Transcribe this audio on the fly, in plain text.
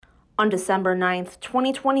On December 9th,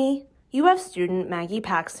 2020, UF student Maggie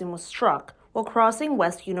Paxton was struck while crossing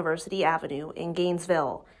West University Avenue in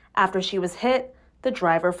Gainesville. After she was hit, the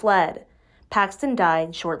driver fled. Paxton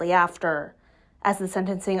died shortly after. As the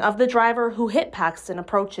sentencing of the driver who hit Paxton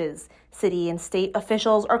approaches, city and state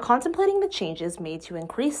officials are contemplating the changes made to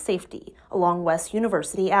increase safety along West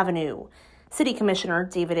University Avenue. City Commissioner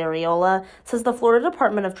David Arreola says the Florida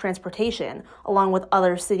Department of Transportation, along with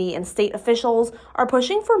other city and state officials, are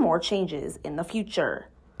pushing for more changes in the future.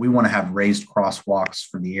 We want to have raised crosswalks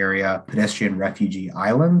for the area, pedestrian refugee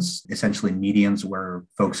islands, essentially medians where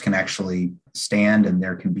folks can actually stand, and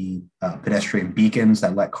there can be pedestrian beacons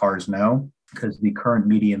that let cars know, because the current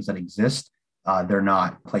medians that exist, they're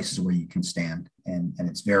not places where you can stand, and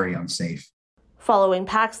it's very unsafe. Following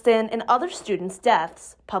Paxton and other students'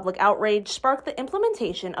 deaths, public outrage sparked the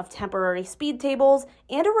implementation of temporary speed tables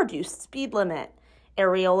and a reduced speed limit.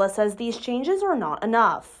 Arreola says these changes are not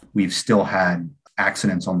enough. We've still had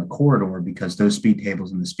accidents on the corridor because those speed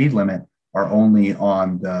tables and the speed limit are only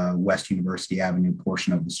on the West University Avenue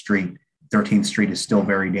portion of the street. 13th Street is still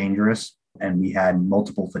very dangerous, and we had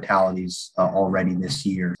multiple fatalities already this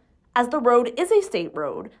year. As the road is a state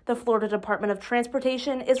road, the Florida Department of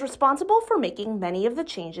Transportation is responsible for making many of the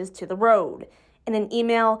changes to the road. In an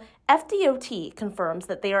email, FDOT confirms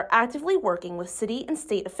that they are actively working with city and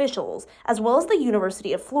state officials, as well as the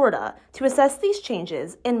University of Florida, to assess these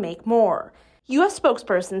changes and make more. U.S.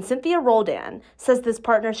 spokesperson Cynthia Roldan says this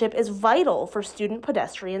partnership is vital for student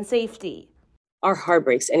pedestrian safety. Our heart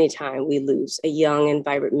breaks anytime we lose a young and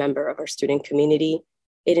vibrant member of our student community.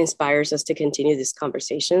 It inspires us to continue these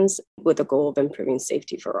conversations with the goal of improving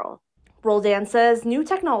safety for all. Roldan says new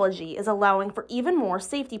technology is allowing for even more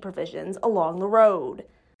safety provisions along the road.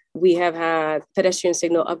 We have had pedestrian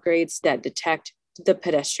signal upgrades that detect the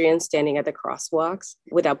pedestrian standing at the crosswalks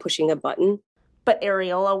without pushing a button. But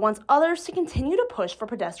Arreola wants others to continue to push for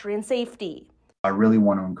pedestrian safety. I really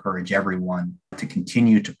want to encourage everyone to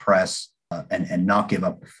continue to press and not give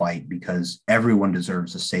up the fight, because everyone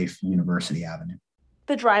deserves a safe University Avenue.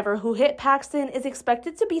 The driver who hit Paxton is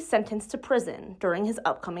expected to be sentenced to prison during his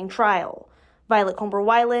upcoming trial. Violet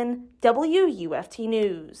Comber-Weiland, WUFT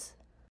News.